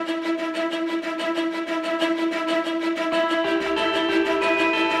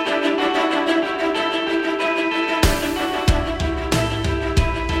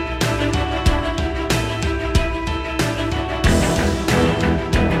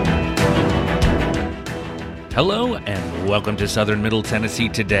Hello and welcome to Southern Middle Tennessee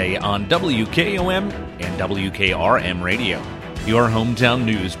today on WKOM and WKRM Radio, your hometown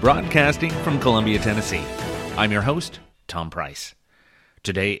news broadcasting from Columbia, Tennessee. I'm your host, Tom Price.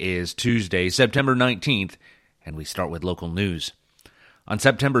 Today is Tuesday, September 19th, and we start with local news. On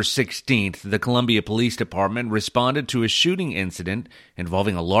September 16th, the Columbia Police Department responded to a shooting incident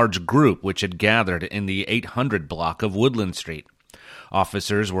involving a large group which had gathered in the 800 block of Woodland Street.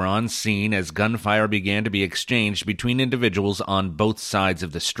 Officers were on scene as gunfire began to be exchanged between individuals on both sides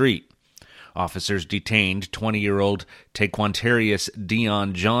of the street. Officers detained 20-year-old Taquantarius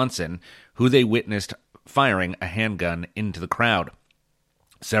Dion Johnson, who they witnessed firing a handgun into the crowd.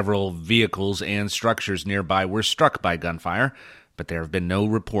 Several vehicles and structures nearby were struck by gunfire, but there have been no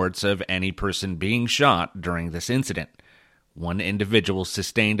reports of any person being shot during this incident. One individual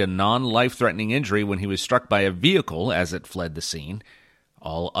sustained a non-life-threatening injury when he was struck by a vehicle as it fled the scene.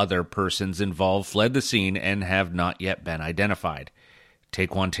 All other persons involved fled the scene and have not yet been identified.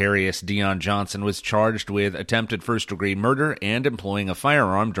 Taquantarius Dion Johnson was charged with attempted first-degree murder and employing a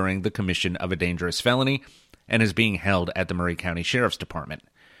firearm during the commission of a dangerous felony and is being held at the Maury County Sheriff's Department.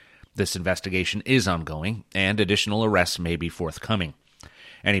 This investigation is ongoing, and additional arrests may be forthcoming.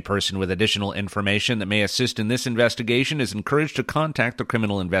 Any person with additional information that may assist in this investigation is encouraged to contact the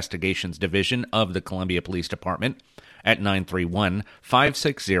Criminal Investigations Division of the Columbia Police Department at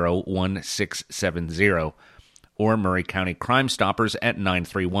 931-560-1670 or Maury County Crime Stoppers at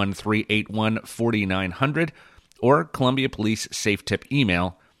 931-381-4900 or Columbia Police Safe Tip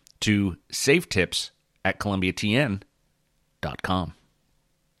email to safetips@columbiatn.com.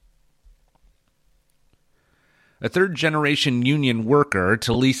 A third-generation union worker,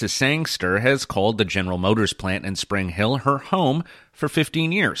 Talisa Sangster, has called the General Motors plant in Spring Hill her home for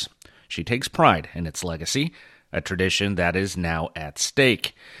 15 years. She takes pride in its legacy, a tradition that is now at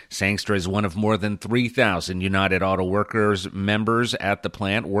stake. Sangster is one of more than 3,000 United Auto Workers members at the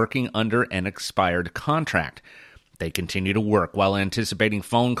plant working under an expired contract. They continue to work while anticipating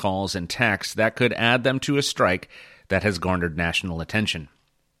phone calls and texts that could add them to a strike that has garnered national attention.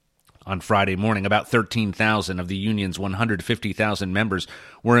 On Friday morning, about 13,000 of the union's 150,000 members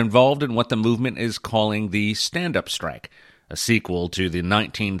were involved in what the movement is calling the stand-up strike, a sequel to the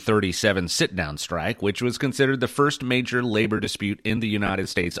 1937 sit-down strike, which was considered the first major labor dispute in the United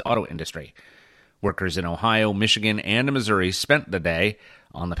States auto industry. Workers in Ohio, Michigan, and Missouri spent the day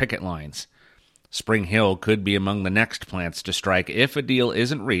on the picket lines. Spring Hill could be among the next plants to strike if a deal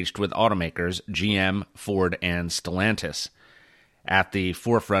isn't reached with automakers GM, Ford, and Stellantis. At the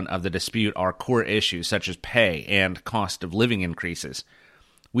forefront of the dispute are core issues such as pay and cost of living increases.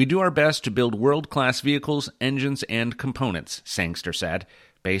 We do our best to build world-class vehicles, engines, and components, Sangster said.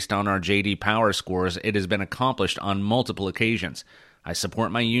 Based on our J.D. Power scores, it has been accomplished on multiple occasions. I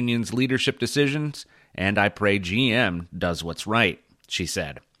support my union's leadership decisions, and I pray GM does what's right, she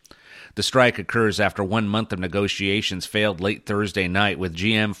said. The strike occurs after 1 month of negotiations failed late Thursday night with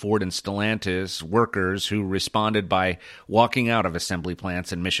GM, Ford, and Stellantis workers who responded by walking out of assembly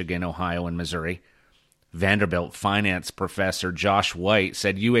plants in Michigan, Ohio, and Missouri. Vanderbilt finance professor Josh White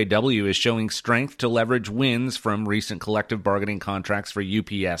said UAW is showing strength to leverage wins from recent collective bargaining contracts for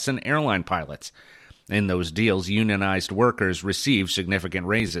UPS and airline pilots. In those deals, unionized workers received significant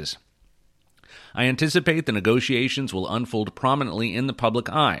raises. I anticipate the negotiations will unfold prominently in the public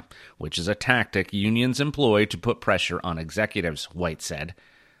eye, which is a tactic unions employ to put pressure on executives, White said.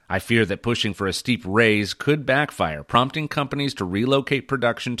 I fear that pushing for a steep raise could backfire, prompting companies to relocate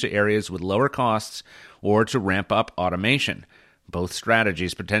production to areas with lower costs or to ramp up automation, both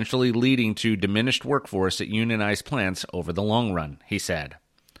strategies potentially leading to diminished workforce at unionized plants over the long run, he said.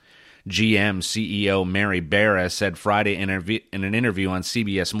 GM CEO Mary Barra said Friday in an interview on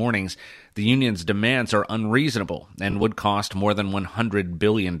CBS Mornings the union's demands are unreasonable and would cost more than $100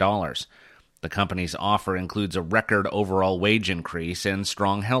 billion. The company's offer includes a record overall wage increase and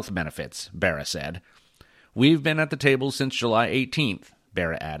strong health benefits, Barra said. We've been at the table since July 18th,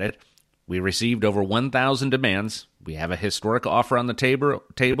 Barra added. We received over 1,000 demands. We have a historic offer on the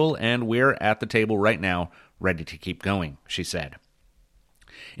table, and we're at the table right now, ready to keep going, she said.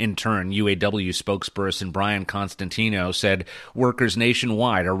 In turn, UAW spokesperson Brian Constantino said workers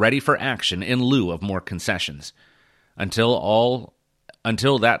nationwide are ready for action in lieu of more concessions. Until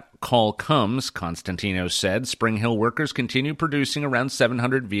that call comes, Constantino said, Spring Hill workers continue producing around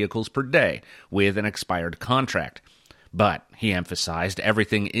 700 vehicles per day with an expired contract. But, he emphasized,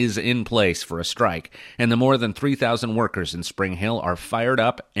 everything is in place for a strike, and the more than 3,000 workers in Spring Hill are fired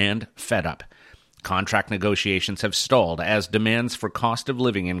up and fed up. Contract negotiations have stalled as demands for cost of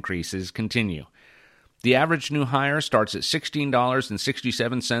living increases continue. The average new hire starts at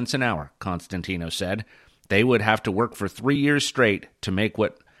 $16.67 an hour, Constantino said. They would have to work for 3 years straight to make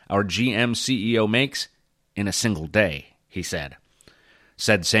what our GM CEO makes in a single day, he said.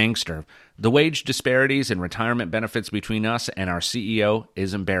 Said Sangster, the wage disparities and retirement benefits between us and our CEO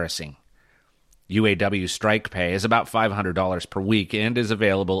is embarrassing. UAW strike pay is about $500 per week and is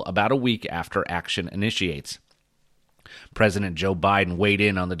available about a week after action initiates. President Joe Biden weighed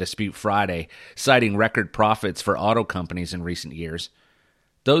in on the dispute Friday, citing record profits for auto companies in recent years.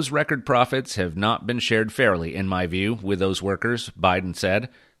 Those record profits have not been shared fairly, in my view, with those workers, Biden said.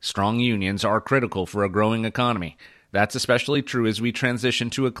 Strong unions are critical for a growing economy. That's especially true as we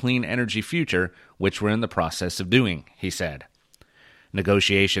transition to a clean energy future, which we're in the process of doing, he said.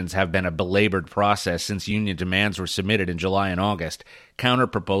 Negotiations have been a belabored process since union demands were submitted in July and August.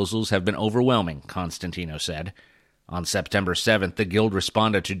 Counter-proposals have been overwhelming, Constantino said. On September 7th, the Guild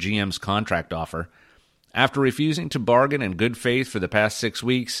responded to GM's contract offer. After refusing to bargain in good faith for the past 6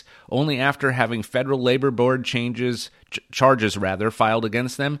 weeks, only after having Federal Labor Board charges filed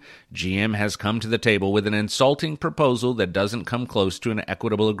against them, GM has come to the table with an insulting proposal that doesn't come close to an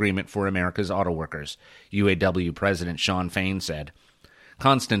equitable agreement for America's auto workers, UAW President Shawn Fain said.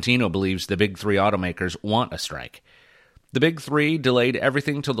 Constantino believes the Big Three automakers want a strike. The Big Three delayed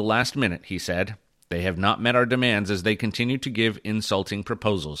everything till the last minute, he said. They have not met our demands as they continue to give insulting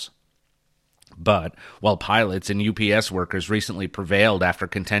proposals. But while pilots and UPS workers recently prevailed after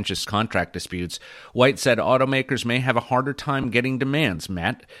contentious contract disputes, White said automakers may have a harder time getting demands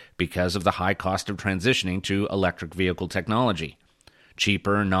met because of the high cost of transitioning to electric vehicle technology.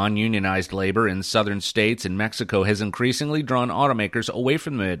 Cheaper, non-unionized labor in southern states and Mexico has increasingly drawn automakers away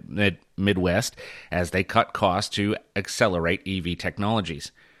from the Midwest as they cut costs to accelerate EV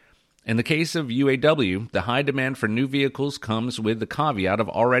technologies. In the case of UAW, the high demand for new vehicles comes with the caveat of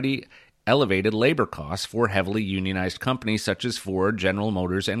already elevated labor costs for heavily unionized companies such as Ford, General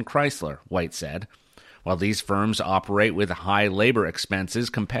Motors, and Chrysler, White said. While these firms operate with high labor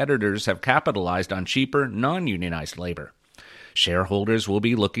expenses, competitors have capitalized on cheaper, non-unionized labor. Shareholders will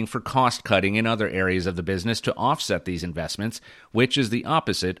be looking for cost-cutting in other areas of the business to offset these investments, which is the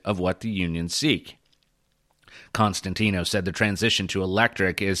opposite of what the unions seek. Constantino said the transition to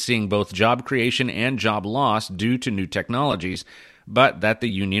electric is seeing both job creation and job loss due to new technologies, but that the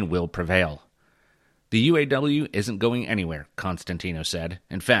union will prevail. The UAW isn't going anywhere, Constantino said.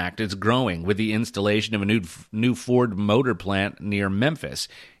 In fact, it's growing with the installation of a new Ford motor plant near Memphis.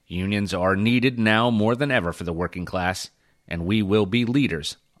 Unions are needed now more than ever for the working class, and we will be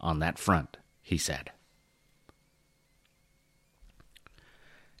leaders on that front, he said.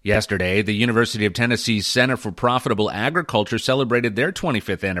 Yesterday, the University of Tennessee's Center for Profitable Agriculture celebrated their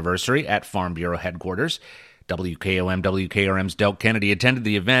 25th anniversary at Farm Bureau headquarters. WKRM's Del Kennedy attended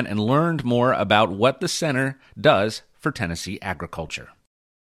the event and learned more about what the center does for Tennessee agriculture.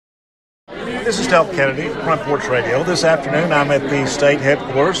 This is Del Kennedy, Front Porch Radio. This afternoon, I'm at the state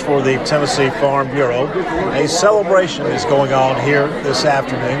headquarters for the Tennessee Farm Bureau. A celebration is going on here this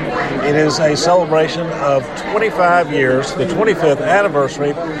afternoon. It is a celebration of 25 years, the 25th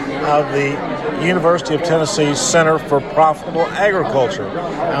anniversary of the University of Tennessee's Center for Profitable Agriculture.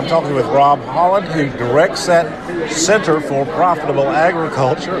 I'm talking with Rob Holland, who directs that Center for Profitable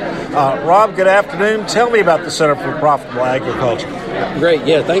Agriculture. Rob, good afternoon. Tell me about the Center for Profitable Agriculture. Great.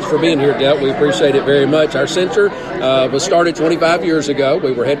 Yeah, thanks for being here, Del. We appreciate it very much. Our center was started 25 years ago.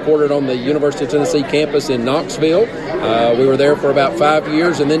 We were headquartered on the University of Tennessee campus in Knoxville. We were there for about 5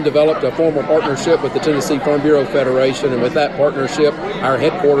 years and then developed a formal partnership with the Tennessee Farm Bureau Federation. And with that partnership, our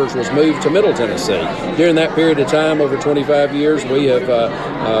headquarters was moved to Middle Tennessee. During that period of time, over 25 years, we have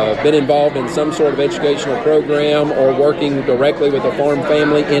been involved in some sort of educational program or working directly with a farm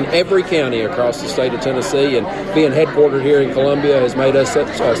family in every county across the state of Tennessee. And being headquartered here in Columbia has made us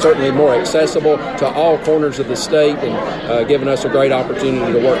certainly more accessible to all corners of the state and given us a great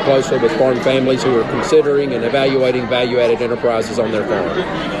opportunity to work closely with farm families who are considering and evaluating value-added enterprises on their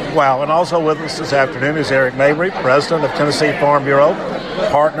farm. Wow, and also with us this afternoon is Eric Mabry, President of Tennessee Farm Bureau,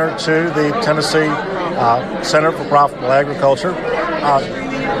 partner to the Tennessee Center for Profitable Agriculture.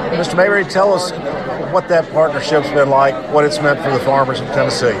 Mr. Mabry, tell us what that partnership's been like, what it's meant for the farmers of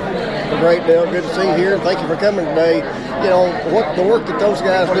Tennessee. Great, Bill. Good to see you here. Thank you for coming today. You know, what the work that those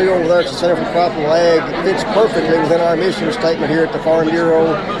guys do over there at the Center for Profitable Ag fits perfectly within our mission statement here at the Farm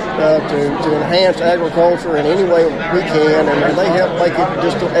Bureau to enhance agriculture in any way we can, and they help make it,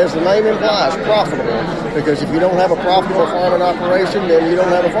 just as the name implies, profitable. Because if you don't have a profitable farming operation, then you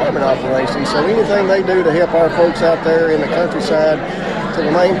don't have a farming operation. So anything they do to help our folks out there in the countryside to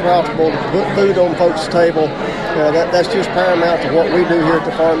remain profitable, to put food on folks' table, that's just paramount to what we do here at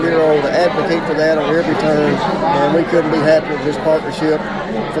the Farm Bureau, to advocate for that on every turn, and we couldn't be happier with this partnership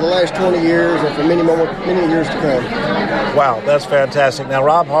for the last 20 years and for many years to come. Wow, that's fantastic. Now,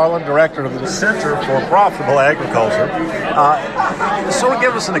 Rob Harlan, Director of the Center for Profitable Agriculture, sort of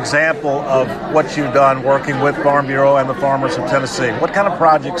give us an example of what you've done working with Farm Bureau and the farmers of Tennessee. What kind of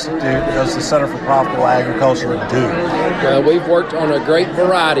projects does the Center for Profitable Agriculture do? We've worked on a great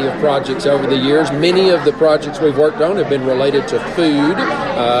variety of projects over the years. Many of the projects we've worked on have been related to food.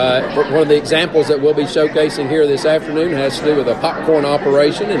 One of the examples that we'll be showcasing here this afternoon has to do with a popcorn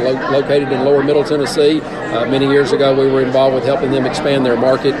operation located in lower Middle Tennessee. Many years ago, we were involved with helping them expand their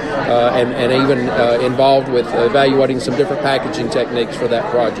market and even involved with evaluating some different packaging techniques for that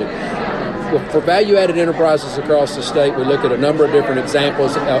project. For value-added enterprises across the state, we look at a number of different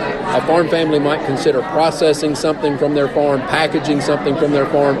examples. A farm family might consider processing something from their farm, packaging something from their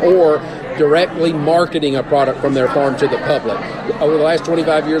farm, or directly marketing a product from their farm to the public. Over the last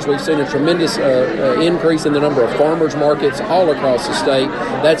 25 years, we've seen a tremendous increase in the number of farmers markets all across the state.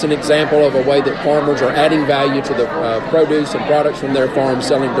 That's an example of a way that farmers are adding value to the produce and products from their farm,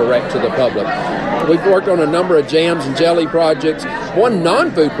 selling direct to the public. We've worked on a number of jams and jelly projects. One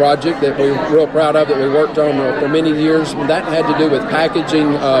non-food project that we're real proud of that we worked on for many years, that had to do with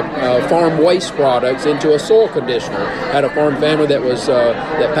packaging farm waste products into a soil conditioner. Had a farm family that was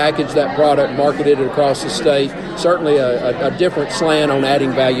that packaged that product, marketed it across the state. Certainly a different slant on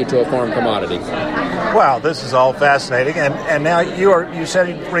adding value to a farm commodity. Wow, this is all fascinating. And now you said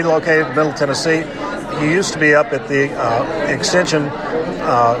you relocated to Middle Tennessee. You used to be up at the extension,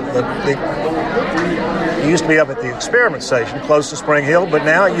 you used to be up at the experiment station close to Spring Hill, but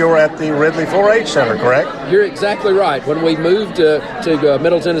now you're at the Ridley 4-H Center, correct? You're exactly right. When we moved to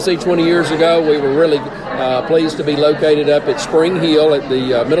Middle Tennessee 20 years ago, we were really pleased to be located up at Spring Hill at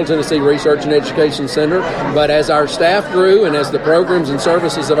the Middle Tennessee Research and Education Center. But as our staff grew and as the programs and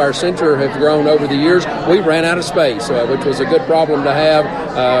services of our center have grown over the years, we ran out of space, which was a good problem to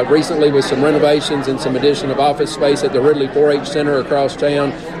have. Recently, with some renovations and some addition of office space at the Ridley 4-H Center across town,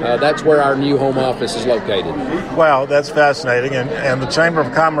 that's where our new home office is located. Wow, that's fascinating. And the Chamber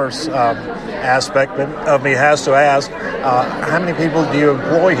of Commerce aspect of me has to ask, how many people do you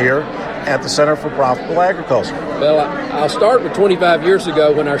employ here at the Center for Profitable Agriculture? Well, I'll start with 25 years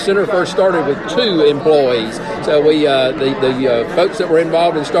ago when our center first started with 2 employees. So we, the folks that were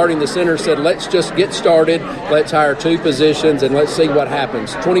involved in starting the center said, let's just get started, let's hire 2 positions, and let's see what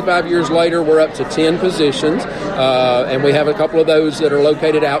happens. 25 years later, we're up to 10 positions, and we have a couple of those that are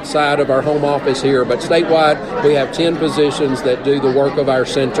located outside of our home office here. But statewide, we have 10 positions that do the work of our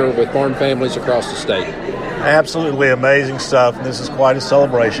center with farm families across the state. Absolutely amazing stuff, and this is quite a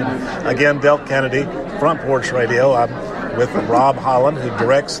celebration. Again, Del Kennedy, Front Porch Radio. I'm with Rob Holland, who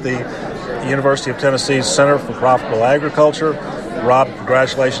directs the University of Tennessee's Center for Profitable Agriculture. Rob,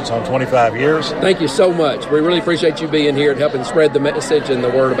 congratulations on 25 years. Thank you so much. We really appreciate you being here and helping spread the message and the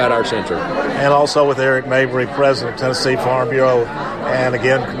word about our center. And also with Eric Mabry, President of Tennessee Farm Bureau. And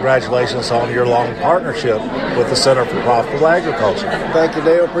again, congratulations on your long partnership with the Center for Profitable Agriculture. Thank you,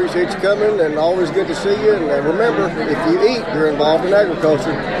 Dale. Appreciate you coming, and always good to see you. And remember, if you eat, you're involved in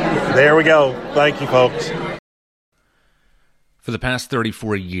agriculture. There we go. Thank you, folks. For the past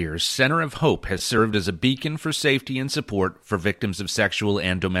 34 years, Center of Hope has served as a beacon for safety and support for victims of sexual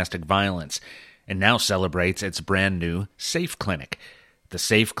and domestic violence, and now celebrates its brand new SAFE Clinic. The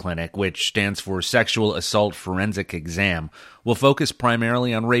SAFE Clinic, which stands for Sexual Assault Forensic Exam, will focus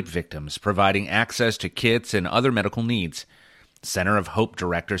primarily on rape victims, providing access to kits and other medical needs. Center of Hope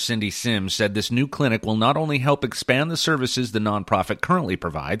Director Cindy Sims said this new clinic will not only help expand the services the nonprofit currently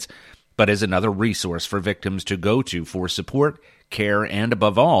provides, but is another resource for victims to go to for support, care, and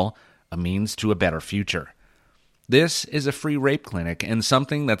above all, a means to a better future. This is a free rape clinic and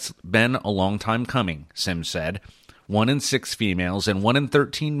something that's been a long time coming, Sims said. 1 in 6 females and 1 in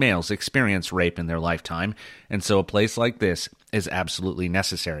 13 males experience rape in their lifetime, and so a place like this is absolutely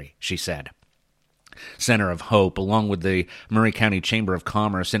necessary, she said. Center of Hope, along with the Maury County Chamber of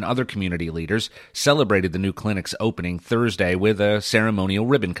Commerce and other community leaders, celebrated the new clinic's opening Thursday with a ceremonial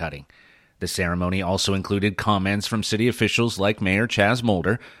ribbon cutting. The ceremony also included comments from city officials like Mayor Chaz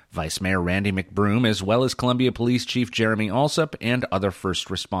Mulder, Vice Mayor Randy McBroom, as well as Columbia Police Chief Jeremy Alsop and other first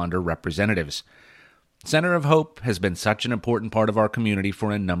responder representatives. Center of Hope has been such an important part of our community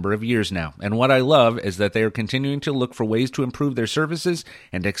for a number of years now, and what I love is that they are continuing to look for ways to improve their services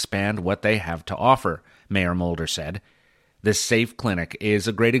and expand what they have to offer, Mayor Mulder said. This SAFE Clinic is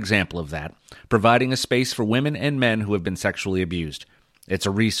a great example of that, providing a space for women and men who have been sexually abused. It's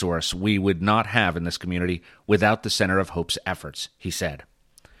a resource we would not have in this community without the Center of Hope's efforts, he said.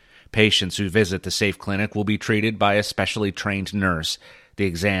 Patients who visit the SAFE Clinic will be treated by a specially trained nurse. The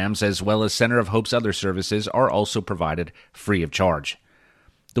exams, as well as Center of Hope's other services, are also provided free of charge.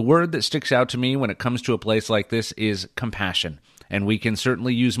 The word that sticks out to me when it comes to a place like this is compassion, and we can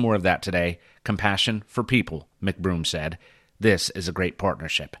certainly use more of that today. Compassion for people, McBroom said. This is a great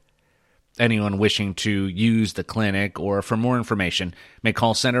partnership. Anyone wishing to use the clinic or for more information may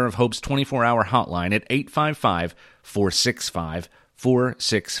call Center of Hope's 24-hour hotline at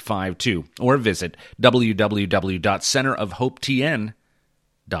 855-465-4652 or visit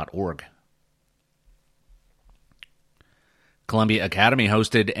www.centerofhopetn.org. Columbia Academy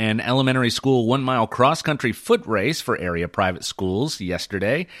hosted an elementary school 1-mile cross-country foot race for area private schools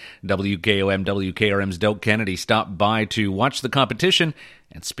yesterday. WKOM-WKRM's Delk Kennedy stopped by to watch the competition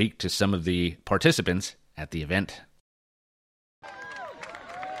and speak to some of the participants at the event.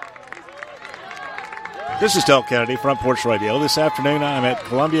 This is Delk Kennedy, Front Porch Radio. This afternoon I'm at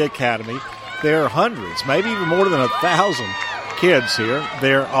Columbia Academy. There are hundreds, maybe even more than 1,000 kids here.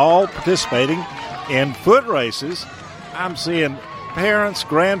 They're all participating in foot races. I'm seeing parents,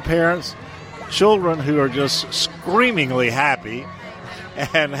 grandparents, children who are just screamingly happy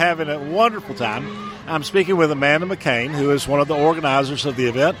and having a wonderful time. I'm speaking with Amanda McCain, who is one of the organizers of the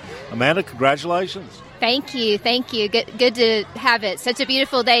event. Amanda, congratulations. Thank you. Good to have it. Such a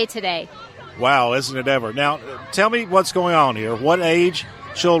beautiful day today. Wow, isn't it ever? Now, tell me what's going on here. What age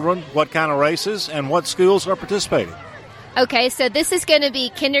children, what kind of races, and what schools are participating? Okay, so this is going to be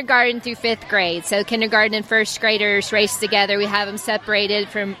kindergarten through 5th grade. So kindergarten and first graders race together. We have them separated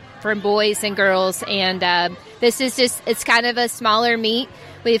from boys and girls. And this is it's kind of a smaller meet.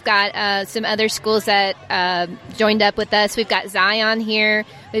 We've got some other schools that joined up with us. We've got Zion here.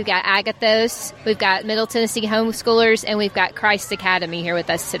 We've got Agathos. We've got Middle Tennessee Homeschoolers. And we've got Christ Academy here with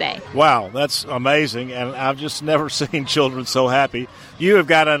us today. Wow, that's amazing. And I've just never seen children so happy. You have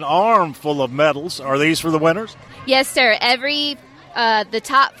got an arm full of medals. Are these for the winners? Yes, sir. The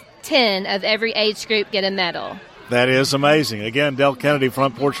top 10 of every age group get a medal. That is amazing. Again, Delk Kennedy,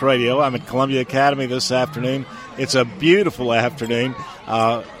 Front Porch Radio. I'm at Columbia Academy this afternoon. It's a beautiful afternoon.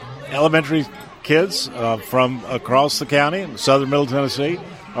 Elementary kids from across the county, southern Middle Tennessee,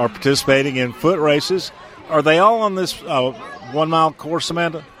 are participating in foot races. Are they all on this 1-mile course,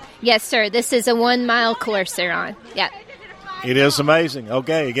 Amanda? Yes, sir. This is a 1-mile course they're on. Yeah. It is amazing.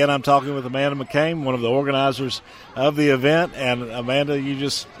 Okay, again, I'm talking with Amanda McCain, one of the organizers of the event. And, Amanda,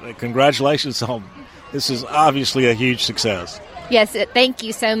 congratulations on this is obviously a huge success. Yes, thank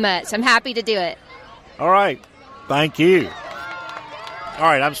you so much. I'm happy to do it. All right. Thank you. All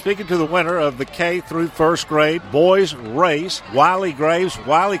right, I'm speaking to the winner of the K through first grade boys race, Wiley Graves.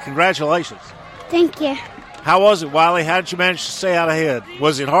 Wiley, congratulations. Thank you. How was it, Wiley? How did you manage to stay out ahead?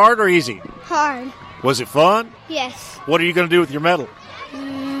 Was it hard or easy? Hard. Was it fun? Yes. What are you going to do with your medal?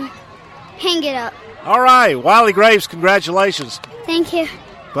 Hang it up. All right. Wiley Graves, congratulations. Thank you.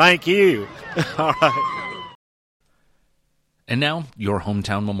 Thank you. All right. And now, your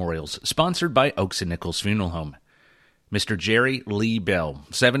hometown memorials, sponsored by Oaks and Nichols Funeral Home. Mr. Jerry Lee Bell,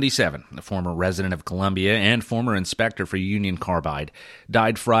 77, a former resident of Columbia and former inspector for Union Carbide,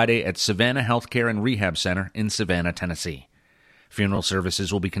 died Friday at Savannah Healthcare and Rehab Center in Savannah, Tennessee. Funeral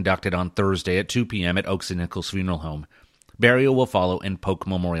services will be conducted on Thursday at 2 p.m. at Oaks and Nichols Funeral Home. Burial will follow in Polk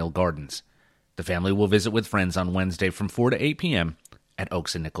Memorial Gardens. The family will visit with friends on Wednesday from 4 to 8 p.m. at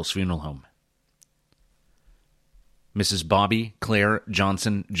Oaks and Nichols Funeral Home. Mrs. Bobby Claire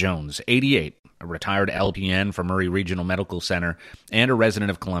Johnson Jones, 88, a retired LPN from Murray Regional Medical Center and a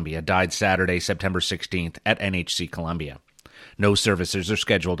resident of Columbia, died Saturday, September 16th at NHC Columbia. No services are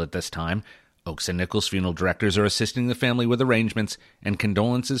scheduled at this time. Oaks and Nichols funeral directors are assisting the family with arrangements, and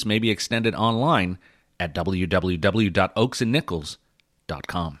condolences may be extended online at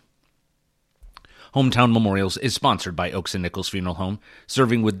www.oaksandnichols.com. Hometown Memorials is sponsored by Oaks and Nichols Funeral Home,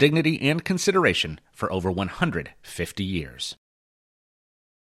 serving with dignity and consideration for over 150 years.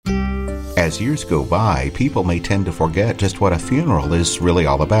 As years go by, people may tend to forget just what a funeral is really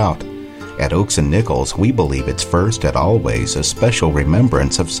all about. At Oaks and Nichols, we believe it's first and always a special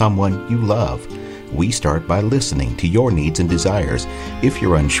remembrance of someone you love. We start by listening to your needs and desires. If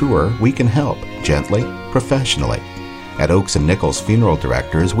you're unsure, we can help, gently, professionally. At Oaks and Nichols Funeral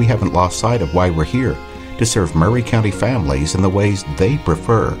Directors, we haven't lost sight of why we're here, to serve Murray County families in the ways they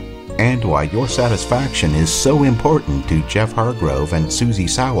prefer, and why your satisfaction is so important to Jeff Hargrove and Susie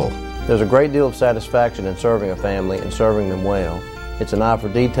Sowell. There's a great deal of satisfaction in serving a family and serving them well. It's an eye for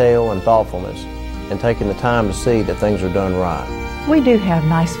detail and thoughtfulness, and taking the time to see that things are done right. We do have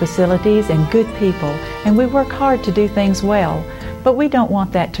nice facilities and good people, and we work hard to do things well. But we don't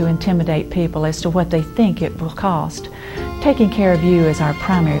want that to intimidate people as to what they think it will cost. Taking care of you is our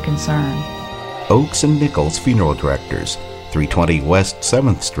primary concern. Oaks and Nichols Funeral Directors, 320 West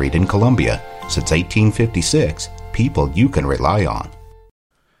 7th Street in Columbia. Since 1856, people you can rely on.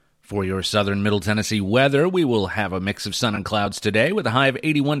 For your southern Middle Tennessee weather, we will have a mix of sun and clouds today with a high of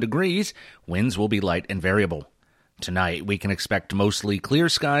 81 degrees. Winds will be light and variable. Tonight, we can expect mostly clear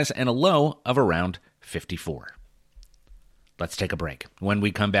skies and a low of around 54. Let's take a break. When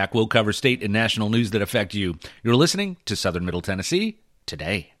we come back, we'll cover state and national news that affect you. You're listening to Southern Middle Tennessee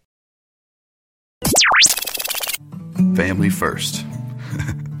Today. Family first.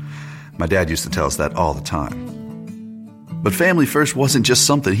 My dad used to tell us that all the time. But family first wasn't just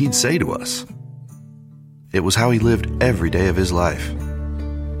something he'd say to us. It was how he lived every day of his life.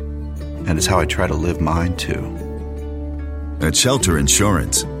 And it's how I try to live mine, too. At Shelter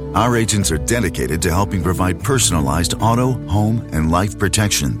Insurance, our agents are dedicated to helping provide personalized auto, home, and life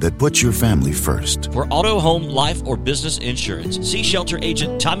protection that puts your family first. For auto, home, life, or business insurance, see Shelter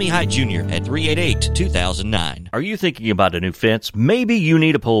Agent Tommy Hyde Jr. at 388-2009. Are you thinking about a new fence? Maybe you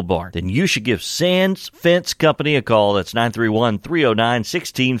need a pole barn. Then you should give Sands Fence Company a call. That's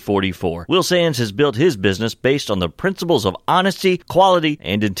 931-309-1644. Will Sands has built his business based on the principles of honesty, quality,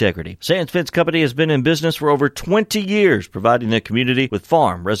 and integrity. Sands Fence Company has been in business for over 20 years, providing the community with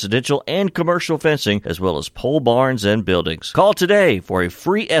farm, residential, and commercial fencing, as well as pole barns and buildings. Call today for a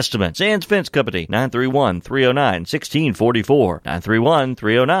free estimate. Sands Fence Company, 931-309-1644.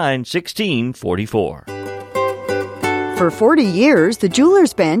 931-309-1644. For 40 years, the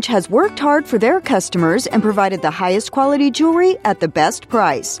Jewelers Bench has worked hard for their customers and provided the highest quality jewelry at the best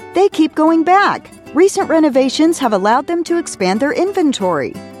price. They keep going back. Recent renovations have allowed them to expand their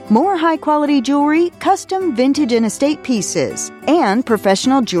inventory. More high-quality jewelry, custom vintage and estate pieces, and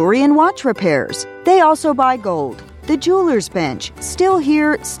professional jewelry and watch repairs. They also buy gold. The Jewelers Bench. Still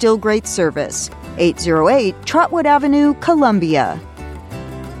here, still great service. 808 Trotwood Avenue, Columbia.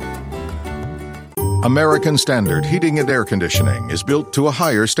 American Standard Heating and Air Conditioning is built to a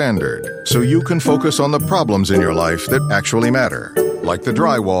higher standard, so you can focus on the problems in your life that actually matter, like the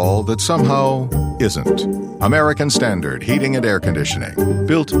drywall that somehow isn't. American Standard Heating and Air Conditioning,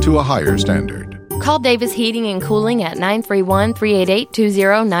 built to a higher standard. Call Davis Heating and Cooling at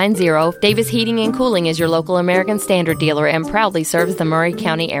 931-388-2090. Davis Heating and Cooling is your local American Standard dealer and proudly serves the Maury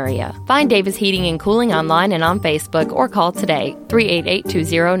County area. Find Davis Heating and Cooling online and on Facebook or call today,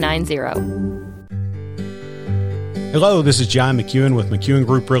 388-2090. Hello, this is John McEwen with McEwen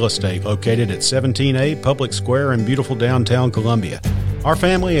Group Real Estate, located at 17A Public Square in beautiful downtown Columbia. Our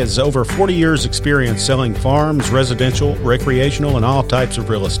family has over 40 years' experience selling farms, residential, recreational, and all types of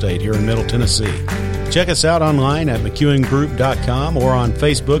real estate here in Middle Tennessee. Check us out online at McEwenGroup.com or on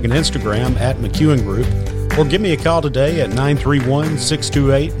Facebook and Instagram at McEwen Group, or give me a call today at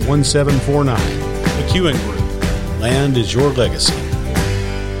 931-628-1749. McEwen Group. Land is your legacy.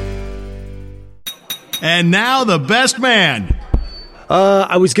 And now the best man.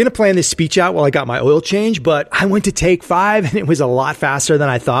 I was going to plan this speech out while I got my oil change, but I went to take 5 and it was a lot faster than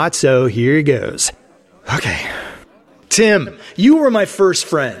I thought, so here it goes. Okay. Tim, you were my first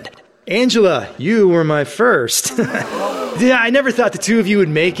friend. Angela, you were my first. Yeah, I never thought the two of you would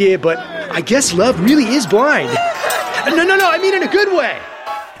make it, but I guess love really is blind. No, I mean in a good way.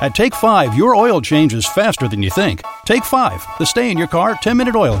 At Take 5, your oil change is faster than you think. Take 5, the stay-in-your-car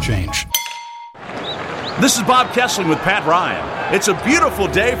 10-minute oil change. This is Bob Kessling with Pat Ryan. It's a beautiful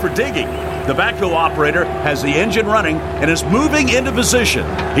day for digging. The backhoe operator has the engine running and is moving into position.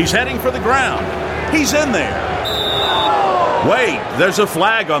 He's heading for the ground. He's in there. Wait, there's a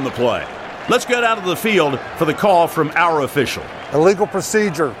flag on the play. Let's get out of the field for the call from our official. Illegal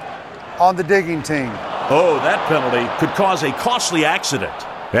procedure on the digging team. Oh, that penalty could cause a costly accident.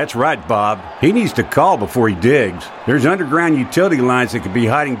 That's right, Bob. He needs to call before he digs. There's underground utility lines that could be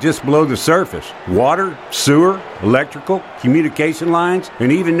hiding just below the surface. Water, sewer, electrical, communication lines, and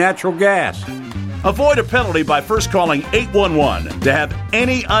even natural gas. Avoid a penalty by first calling 811 to have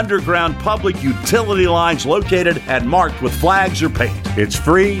any underground public utility lines located and marked with flags or paint. It's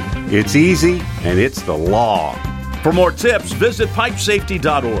free, it's easy, and it's the law. For more tips, visit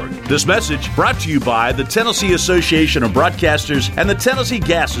pipesafety.org. This message brought to you by the Tennessee Association of Broadcasters and the Tennessee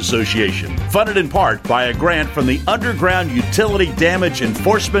Gas Association, funded in part by a grant from the Underground Utility Damage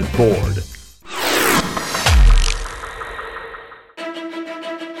Enforcement Board.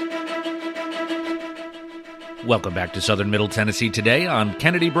 Welcome back to Southern Middle Tennessee Today on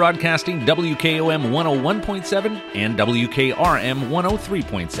Kennedy Broadcasting, WKOM 101.7 and WKRM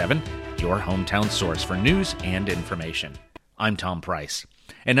 103.7. Your hometown source for news and information. I'm Tom Price.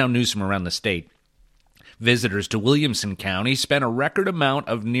 And now news from around the state. Visitors to Williamson County spent a record amount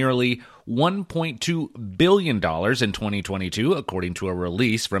of nearly $1.2 billion in 2022, according to a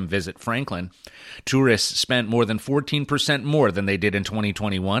release from Visit Franklin. Tourists spent more than 14% more than they did in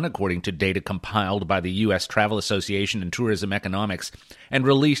 2021, according to data compiled by the U.S. Travel Association and Tourism Economics and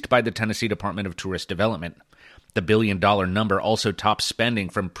released by the Tennessee Department of Tourist Development. The billion-dollar number also tops spending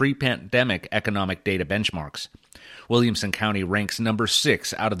from pre-pandemic economic data benchmarks. Williamson County ranks number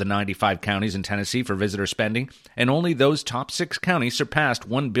 6 out of the 95 counties in Tennessee for visitor spending, and only those top 6 counties surpassed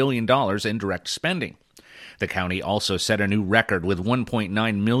 $1 billion in direct spending. The county also set a new record with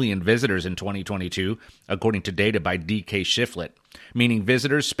 1.9 million visitors in 2022, according to data by DK Shiflett, meaning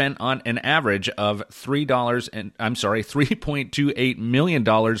visitors spent on an average of $3.28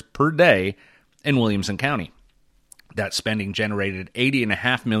 million per day in Williamson County. That spending generated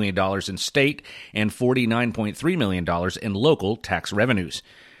 $80.5 million in state and $49.3 million in local tax revenues.